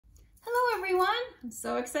I'm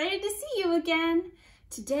so excited to see you again.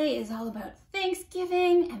 Today is all about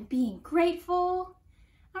Thanksgiving and being grateful,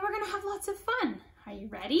 and we're gonna have lots of fun. Are you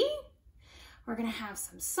ready? We're gonna have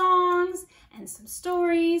some songs and some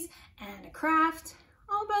stories and a craft,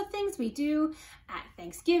 all about things we do at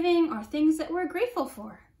Thanksgiving or things that we're grateful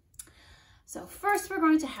for. So first we're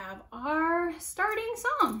going to have our starting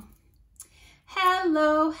song.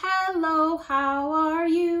 Hello, hello, how are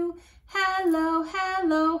you? Hello,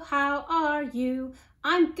 hello, how are you?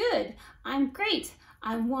 I'm good, I'm great,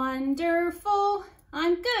 I'm wonderful.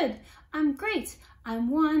 I'm good, I'm great, I'm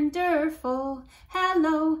wonderful.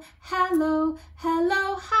 Hello, hello,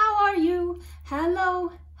 hello, how are you?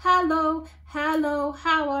 Hello, hello, hello,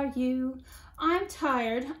 how are you? I'm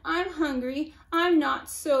tired, I'm hungry, I'm not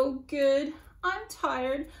so good. I'm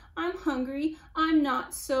tired, I'm hungry, I'm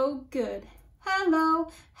not so good.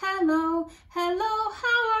 Hello, hello, hello,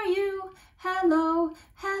 how are you? Hello,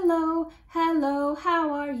 hello, hello,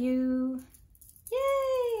 how are you?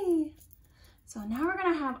 Yay! So now we're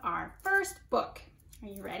gonna have our first book. Are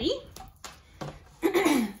you ready?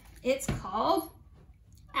 It's called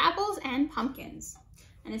Apples and Pumpkins.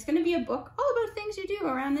 And it's gonna be a book all about things you do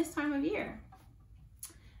around this time of year.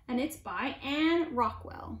 And it's by Anne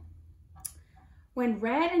Rockwell. When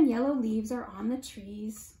red and yellow leaves are on the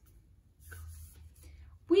trees,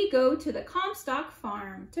 we go to the Comstock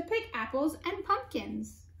farm to pick apples and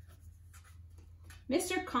pumpkins.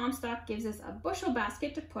 Mr. Comstock gives us a bushel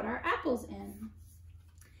basket to put our apples in.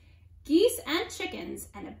 Geese and chickens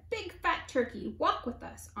and a big fat turkey walk with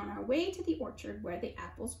us on our way to the orchard where the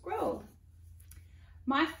apples grow.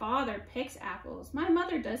 My father picks apples. My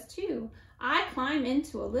mother does too. I climb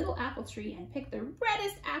into a little apple tree and pick the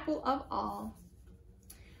reddest apple of all.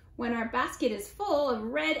 When our basket is full of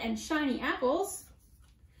red and shiny apples,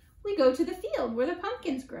 we go to the field where the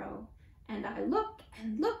pumpkins grow, and I look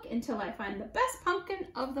and look until I find the best pumpkin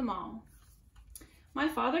of them all. My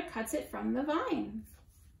father cuts it from the vine.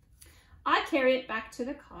 I carry it back to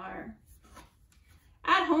the car.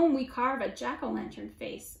 At home, we carve a jack-o'-lantern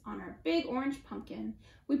face on our big orange pumpkin.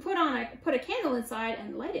 We put a candle inside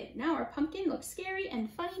and light it. Now our pumpkin looks scary and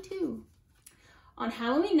funny too. On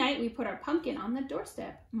Halloween night, we put our pumpkin on the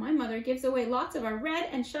doorstep. My mother gives away lots of our red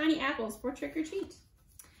and shiny apples for trick-or-treat,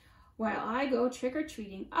 while I go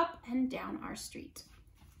trick-or-treating up and down our street.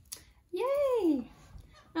 Yay!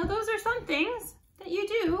 Now those are some things that you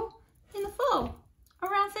do in the fall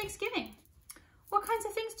around Thanksgiving. What kinds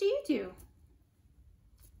of things do you do?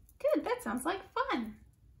 Good, that sounds like fun.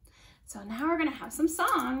 So now we're gonna have some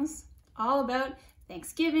songs all about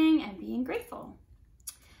Thanksgiving and being grateful.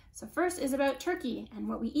 So first is about turkey and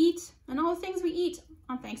what we eat and all the things we eat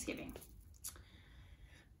on Thanksgiving.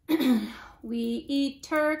 We eat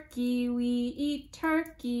turkey,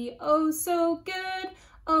 oh so good,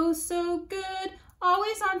 oh so good.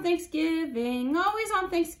 Always on Thanksgiving,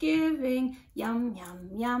 yum, yum,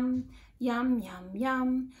 yum, yum, yum,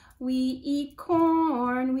 yum. We eat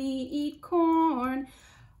corn,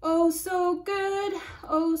 oh so good,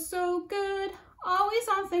 oh so good. Always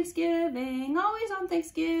on Thanksgiving,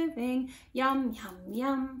 yum, yum,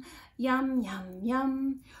 yum, yum, yum,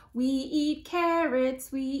 yum. We eat carrots,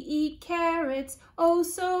 oh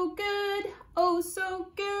so good, oh so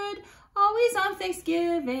good. Always on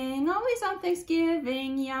Thanksgiving,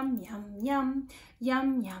 yum, yum, yum,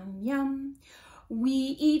 yum, yum, yum.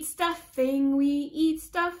 We eat stuffing,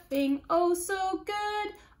 oh so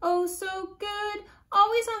good, oh so good.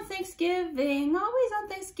 Always on Thanksgiving,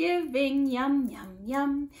 yum, yum,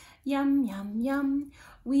 yum, yum, yum, yum.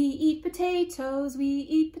 We eat potatoes,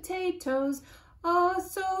 oh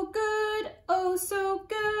so good, oh so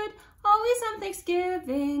good. Always on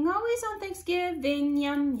Thanksgiving,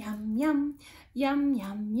 yum, yum, yum, yum,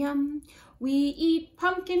 yum, yum. We eat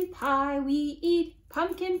pumpkin pie,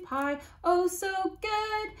 oh so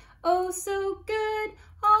good, oh so good.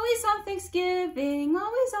 Always on Thanksgiving,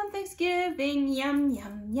 yum,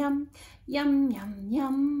 yum, yum, yum, yum,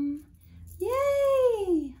 yum.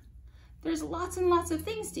 Yay! There's lots and lots of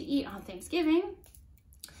things to eat on Thanksgiving,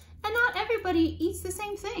 and not everybody eats the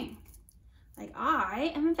same thing. Like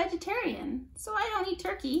I am a vegetarian, so I don't eat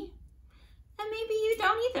turkey, and maybe you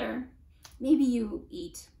don't either. Maybe you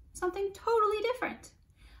eat something totally different,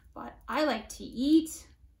 but I like to eat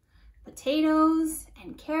potatoes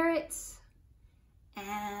and carrots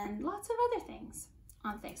and lots of other things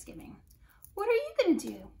on Thanksgiving. What are you gonna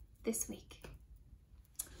do this week?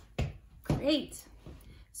 Great.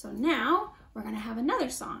 So now we're gonna have another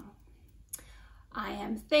song. I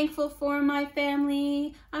am thankful for my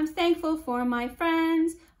family. I'm thankful for my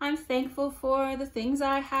friends. I'm thankful for the things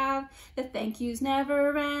I have. The thank yous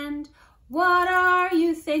never end. What are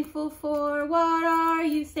you thankful for? What are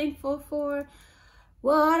you thankful for?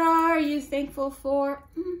 What are you thankful for?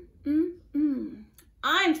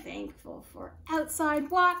 I'm thankful for outside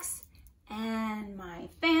walks and my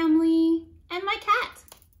family and my cat.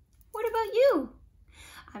 What about you?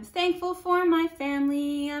 I'm thankful for my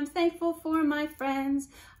family. I'm thankful for my friends.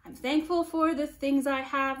 I'm thankful for the things I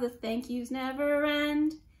have. The thank yous never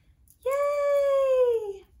end.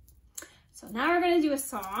 Yay! So now we're going to do a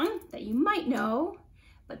song that you might know,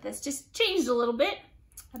 but this just changed a little bit,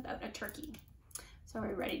 about a turkey. So are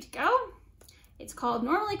we ready to go? It's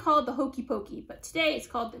normally called the Hokey Pokey, but today it's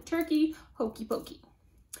called the Turkey Hokey Pokey.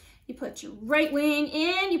 You put your right wing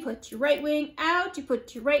in, you put your right wing out, you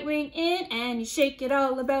put your right wing in, and you shake it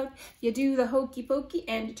all about. You do the hokey pokey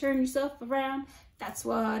and you turn yourself around. That's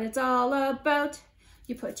what it's all about.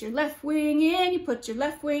 You put your left wing in, you put your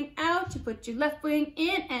left wing out, you put your left wing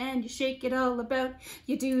in, and you shake it all about.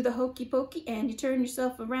 You do the hokey pokey and you turn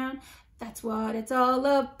yourself around. That's what it's all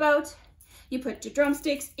about. You put your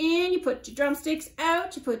drumsticks in, you put your drumsticks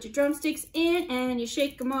out, you put your drumsticks in, and you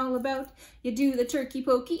shake them all about. You do the turkey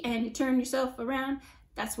pokey and you turn yourself around.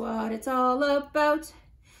 That's what it's all about.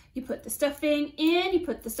 You put the stuffing in, you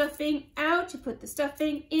put the stuffing out, you put the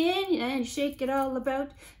stuffing in, and you shake it all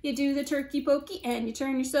about. You do the turkey pokey and you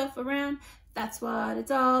turn yourself around. That's what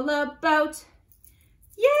it's all about.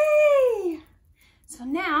 Yay! So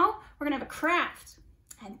now we're gonna have a craft.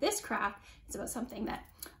 And this craft is about something that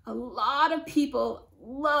a lot of people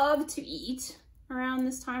love to eat around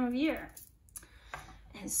this time of year.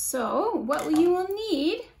 And so what you will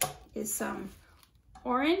need is some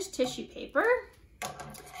orange tissue paper,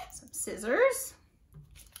 some scissors,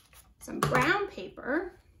 some brown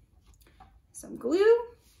paper, some glue,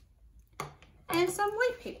 and some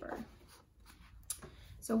white paper.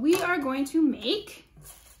 So we are going to make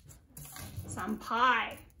some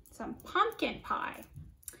pie, some pumpkin pie.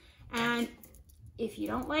 And if you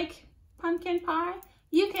don't like pumpkin pie,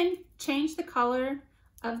 you can change the color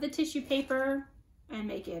of the tissue paper and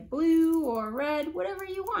make it blue or red, whatever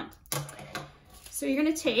you want. So you're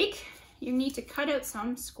gonna you need to cut out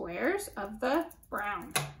some squares of the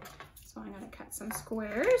brown. So I'm gonna cut some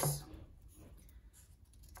squares.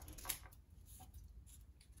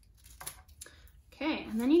 Okay,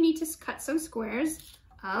 and then you need to cut some squares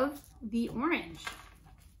of the orange.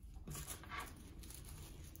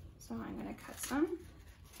 So I'm gonna cut some.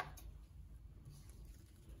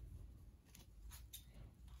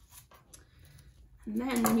 And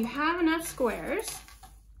then when you have enough squares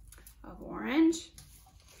of orange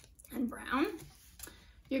and brown,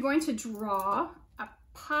 you're going to draw a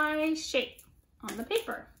pie shape on the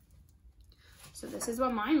paper. So this is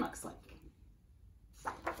what mine looks like.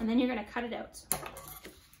 And then you're gonna cut it out.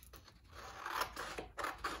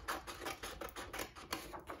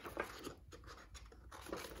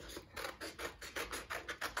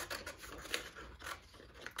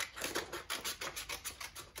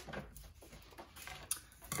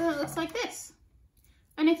 So it looks like this.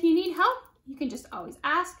 And if you need help, you can just always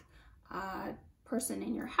ask a person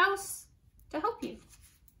in your house to help you.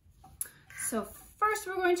 So first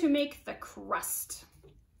we're going to make the crust.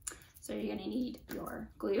 So you're going to need your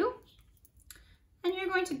glue and you're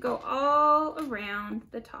going to go all around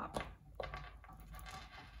the top.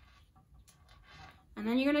 And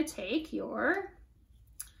then you're going to take your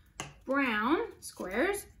brown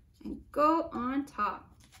squares and go on top.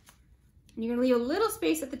 And you're gonna leave a little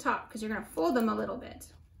space at the top because you're gonna fold them a little bit.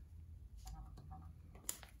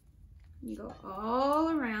 You go all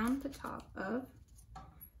around the top of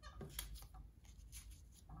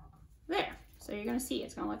there. So you're gonna see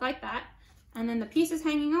it's gonna look like that. And then the pieces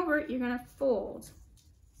hanging over it, you're gonna fold.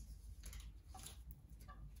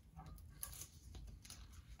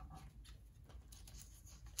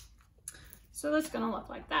 So it's gonna look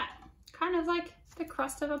like that. Kind of like the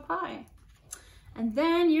crust of a pie. And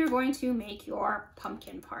then you're going to make your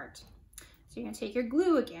pumpkin part. So you're going to take your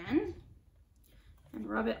glue again and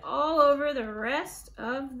rub it all over the rest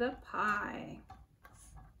of the pie.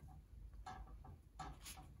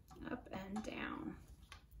 Up and down.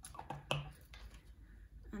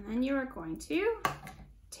 And then you are going to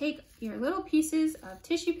take your little pieces of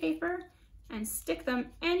tissue paper and stick them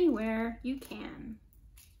anywhere you can.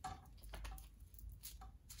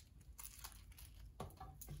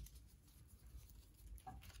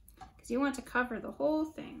 You want to cover the whole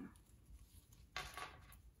thing.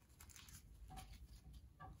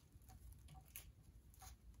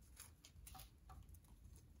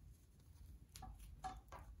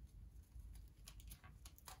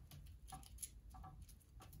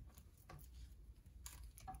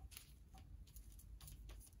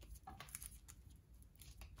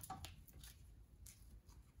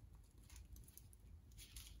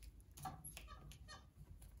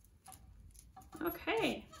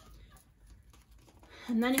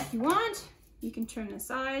 And then if you want, you can trim the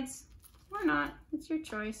sides or not. It's your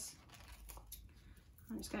choice.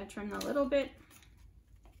 I'm just going to trim a little bit.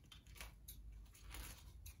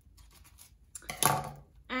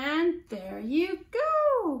 And there you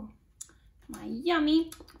go. My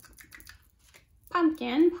yummy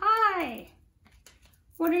pumpkin pie.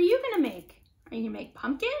 What are you going to make? Are you going to make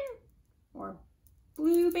pumpkin or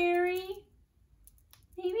blueberry?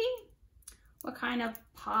 Maybe? What kind of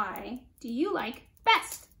pie do you like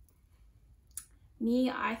best?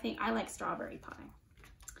 Me, I think I like strawberry pie.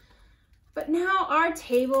 But now our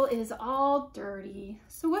table is all dirty.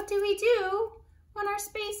 So what do we do when our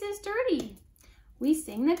space is dirty? We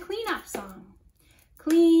sing the cleanup song.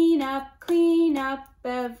 Clean up,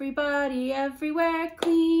 everybody, everywhere.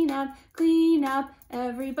 Clean up,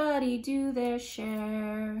 everybody do their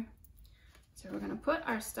share. So we're gonna put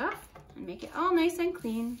our stuff and make it all nice and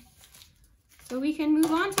clean so we can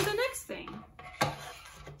move on to the next thing.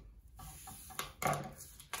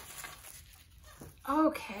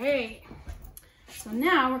 Okay, so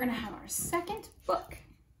now we're gonna have our second book.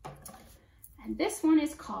 And this one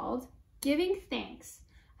is called Giving Thanks,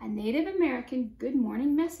 a Native American Good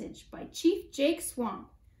Morning Message by Chief Jake Swamp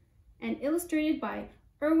and illustrated by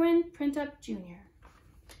Erwin Printup Jr.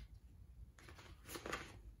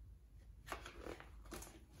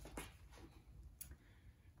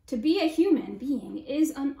 To be a human being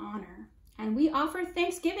is an honor, and we offer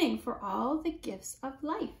thanksgiving for all the gifts of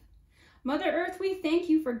life. Mother Earth, we thank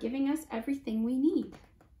you for giving us everything we need.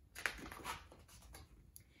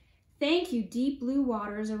 Thank you, deep blue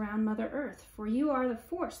waters around Mother Earth, for you are the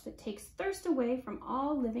force that takes thirst away from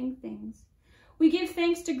all living things. We give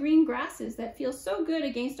thanks to green grasses that feel so good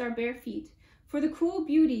against our bare feet, for the cool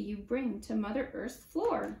beauty you bring to Mother Earth's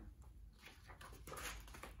floor.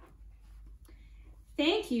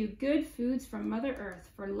 Thank you, good foods from Mother Earth,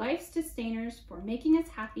 for life's sustainers, for making us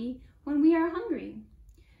happy when we are hungry.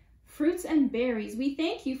 Fruits and berries, we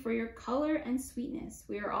thank you for your color and sweetness.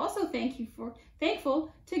 We are also thankful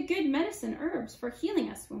to good medicine herbs for healing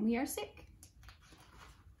us when we are sick.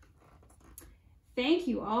 Thank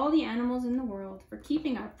you, all the animals in the world, for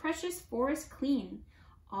keeping our precious forest clean.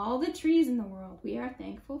 All the trees in the world, we are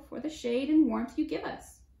thankful for the shade and warmth you give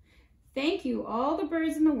us. Thank you, all the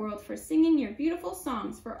birds in the world, for singing your beautiful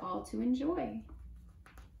songs for all to enjoy.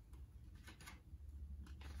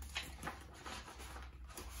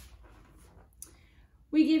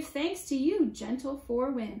 We give thanks to you, gentle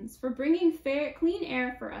four winds, for bringing clean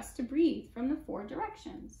air for us to breathe from the four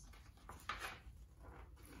directions.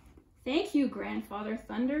 Thank you, Grandfather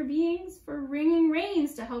Thunder Beings, for bringing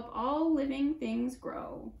rains to help all living things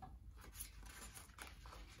grow.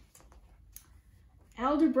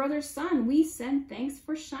 Elder Brother Sun, we send thanks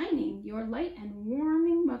for shining your light and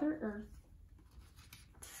warming Mother Earth.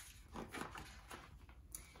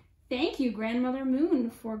 Thank you, Grandmother Moon,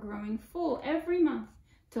 for growing full every month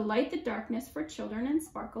to light the darkness for children and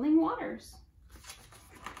sparkling waters.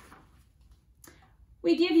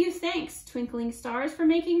 We give you thanks, twinkling stars, for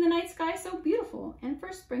making the night sky so beautiful and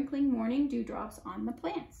for sprinkling morning dewdrops on the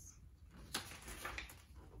plants.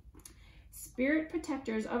 Spirit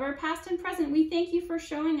protectors of our past and present, we thank you for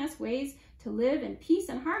showing us ways to live in peace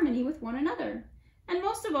and harmony with one another. And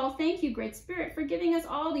most of all, thank you, Great Spirit, for giving us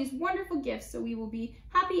all these wonderful gifts so we will be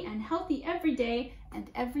happy and healthy every day and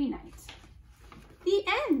every night. The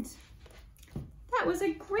end. That was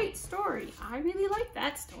a great story. I really like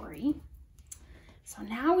that story. So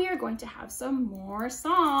now we are going to have some more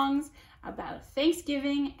songs about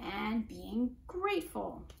Thanksgiving and being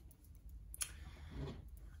grateful.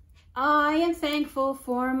 I am thankful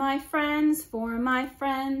for my friends, for my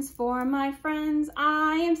friends, for my friends.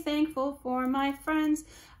 I am thankful for my friends.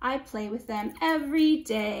 I play with them every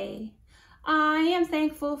day. I am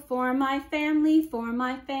thankful for my family, for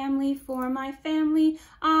my family, for my family.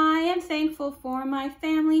 I am thankful for my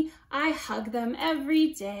family. I hug them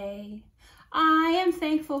every day. I am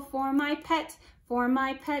thankful for my pet, for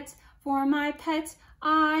my pet, for my pet.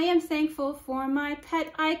 I am thankful for my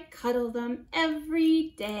pet. I cuddle them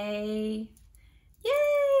every day.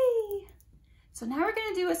 Yay! So now we're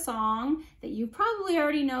going to do a song that you probably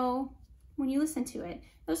already know when you listen to it.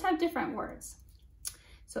 Those have different words.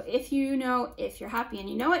 So if you're happy and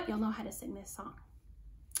you know it, you'll know how to sing this song.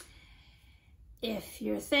 If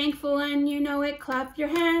you're thankful and you know it, clap your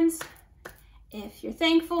hands. If you're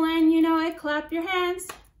thankful and you know it, clap your hands.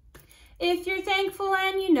 If you're thankful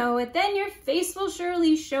and you know it, then your face will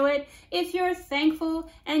surely show it. If you're thankful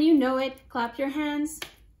and you know it, clap your hands.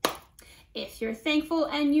 If you're thankful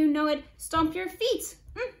and you know it, stomp your feet.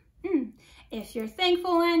 If you're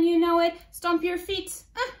thankful and you know it, stomp your feet.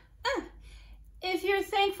 If you're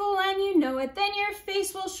thankful and you know it, then your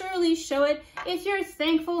face will surely show it. If you're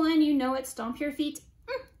thankful and you know it, stomp your feet.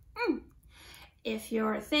 If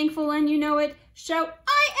you're thankful and you know it, shout,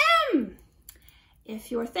 I am.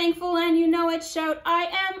 If you're thankful and you know it, shout, I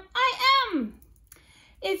am, I am.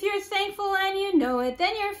 If you're thankful and you know it,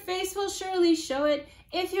 then your face will surely show it.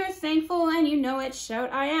 If you're thankful and you know it,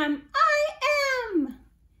 shout, I am, I am.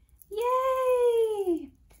 Yay!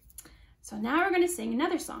 So now we're going to sing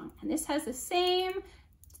another song, and this has the same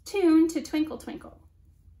tune to Twinkle Twinkle.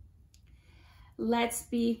 Let's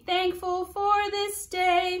be thankful for this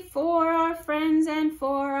day, for our friends and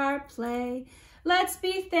for our play. Let's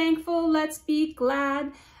be thankful, let's be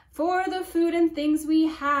glad for the food and things we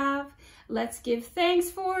have. Let's give thanks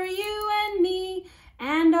for you and me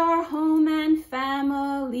and our home and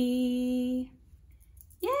family.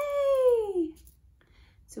 Yay!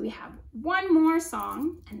 So we have one more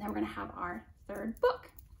song, and then we're going to have our third book.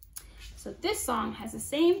 So this song has the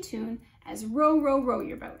same tune as Row, Row, Row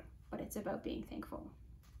Your Boat, but it's about being thankful.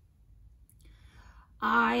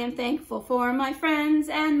 I am thankful for my friends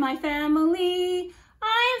and my family.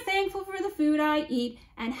 I am thankful for the food I eat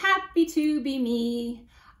and happy to be me.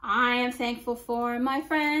 I am thankful for my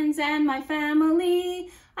friends and my family.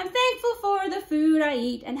 I'm thankful for the food I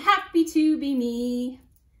eat and happy to be me.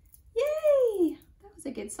 Yay! That was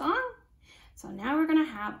a good song. So now we're going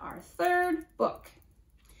to have our third book.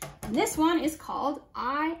 And this one is called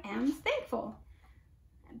I Am Thankful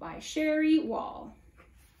by Sherry Wall.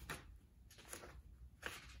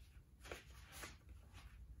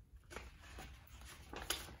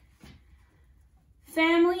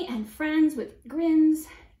 Family and friends with grins,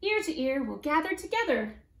 ear to ear, will gather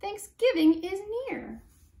together. Thanksgiving is near.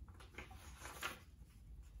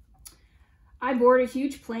 I board a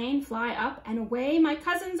huge plane, fly up and away. My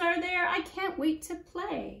cousins are there, I can't wait to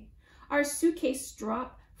play. Our suitcase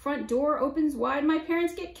drop, front door opens wide. My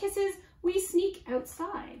parents get kisses, we sneak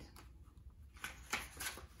outside.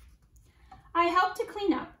 I help to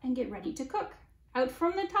clean up and get ready to cook. Out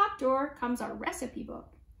from the top door comes our recipe book.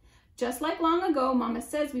 Just like long ago, Mama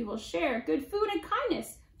says we will share good food and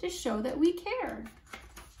kindness to show that we care.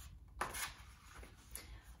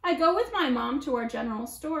 I go with my mom to our general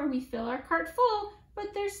store. We fill our cart full,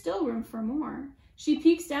 but there's still room for more. She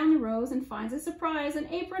peeks down the rows and finds a surprise, an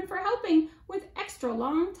apron for helping with extra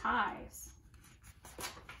long ties.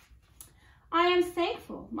 I am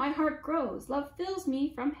thankful, my heart grows. Love fills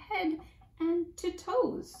me from head and to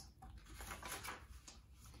toes.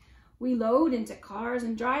 We load into cars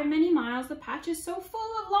and drive many miles. The patch is so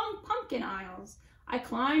full of long pumpkin aisles. I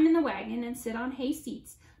climb in the wagon and sit on hay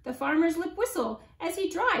seats. The farmer's lip whistle as he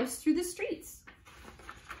drives through the streets.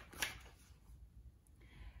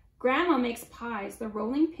 Grandma makes pies. The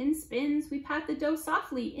rolling pin spins. We pat the dough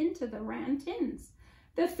softly into the round tins.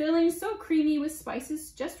 The filling's so creamy with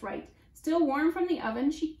spices just right. Still warm from the oven,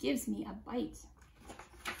 she gives me a bite.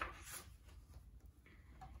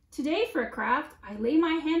 Today for a craft, I lay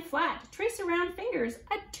my hand flat, trace around fingers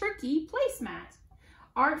a turkey placemat.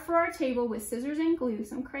 Art for our table with scissors and glue,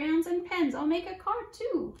 some crayons and pens, I'll make a card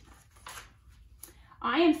too.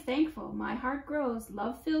 I am thankful, my heart grows,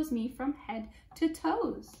 love fills me from head to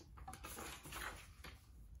toes.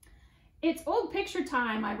 It's old picture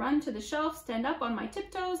time, I run to the shelf, stand up on my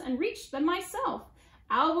tiptoes and reach them myself.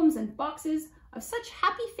 Albums and boxes of such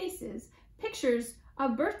happy faces, pictures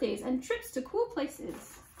of birthdays and trips to cool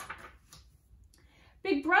places.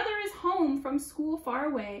 Big brother is home from school far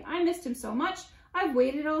away. I missed him so much, I've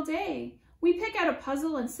waited all day. We pick out a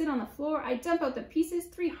puzzle and sit on the floor. I dump out the pieces,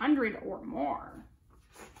 300 or more.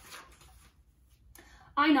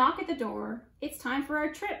 I knock at the door. It's time for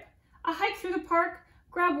our trip. A hike through the park,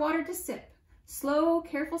 grab water to sip. Slow,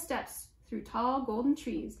 careful steps through tall golden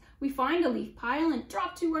trees. We find a leaf pile and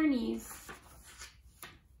drop to our knees.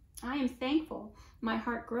 I am thankful. My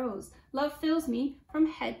heart grows. Love fills me from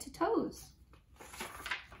head to toes.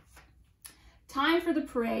 Time for the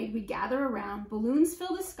parade, we gather around, balloons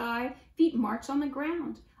fill the sky, feet march on the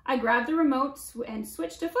ground. I grab the remote and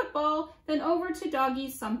switch to football, then over to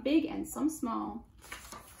doggies, some big and some small.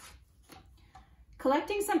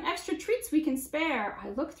 Collecting some extra treats we can spare,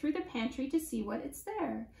 I look through the pantry to see what it's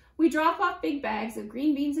there. We drop off big bags of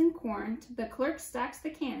green beans and corn, the clerk stacks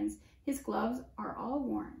the cans, his gloves are all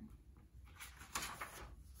worn.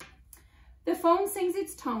 The phone sings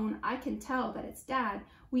its tone, I can tell that it's Dad.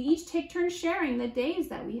 We each take turns sharing the days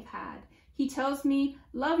that we've had. He tells me,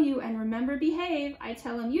 love you and remember behave. I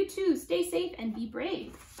tell him, you too, stay safe and be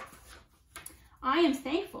brave. I am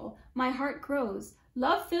thankful, my heart grows.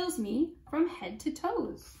 Love fills me from head to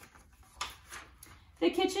toes. The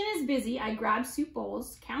kitchen is busy, I grab soup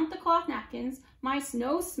bowls, count the cloth napkins. My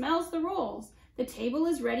nose smells the rolls. The table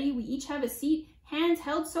is ready, we each have a seat, hands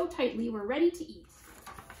held so tightly, we're ready to eat.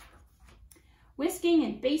 Whisking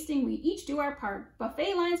and basting, we each do our part.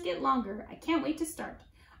 Buffet lines get longer, I can't wait to start.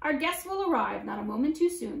 Our guests will arrive, not a moment too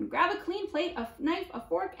soon. Grab a clean plate, a knife, a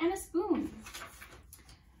fork, and a spoon.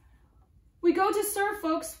 We go to serve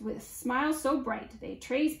folks with smiles so bright. They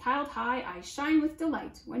trays piled high, eyes shine with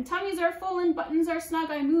delight. When tummies are full and buttons are snug,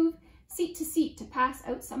 I move seat to seat to pass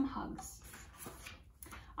out some hugs.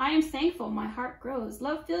 I am thankful, my heart grows.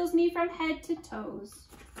 Love fills me from head to toes.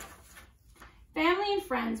 Family and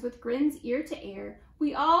friends with grins ear to ear,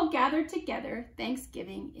 we all gathered together.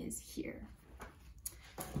 Thanksgiving is here.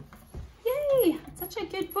 Yay! Such a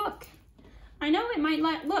good book. I know it might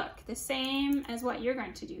not look the same as what you're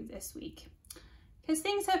going to do this week because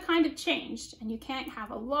things have kind of changed and you can't have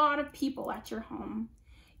a lot of people at your home.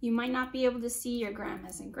 You might not be able to see your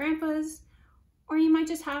grandmas and grandpas, or you might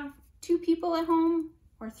just have 2 people at home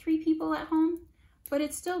or 3 people at home, but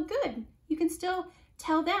it's still good. You can still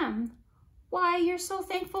tell them why you're so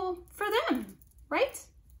thankful for them, right?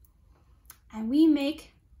 And we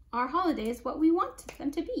make our holidays what we want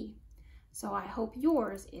them to be. So I hope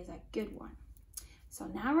yours is a good one. So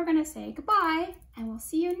now we're gonna say goodbye and we'll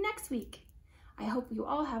see you next week. I hope you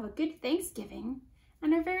all have a good Thanksgiving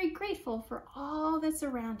and are very grateful for all that's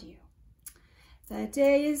around you. The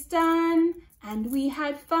day is done and we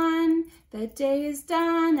had fun. The day is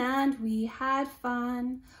done and we had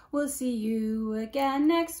fun. We'll see you again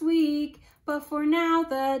next week, but for now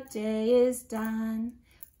the day is done.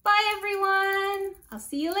 Bye everyone, I'll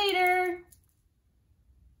see you later.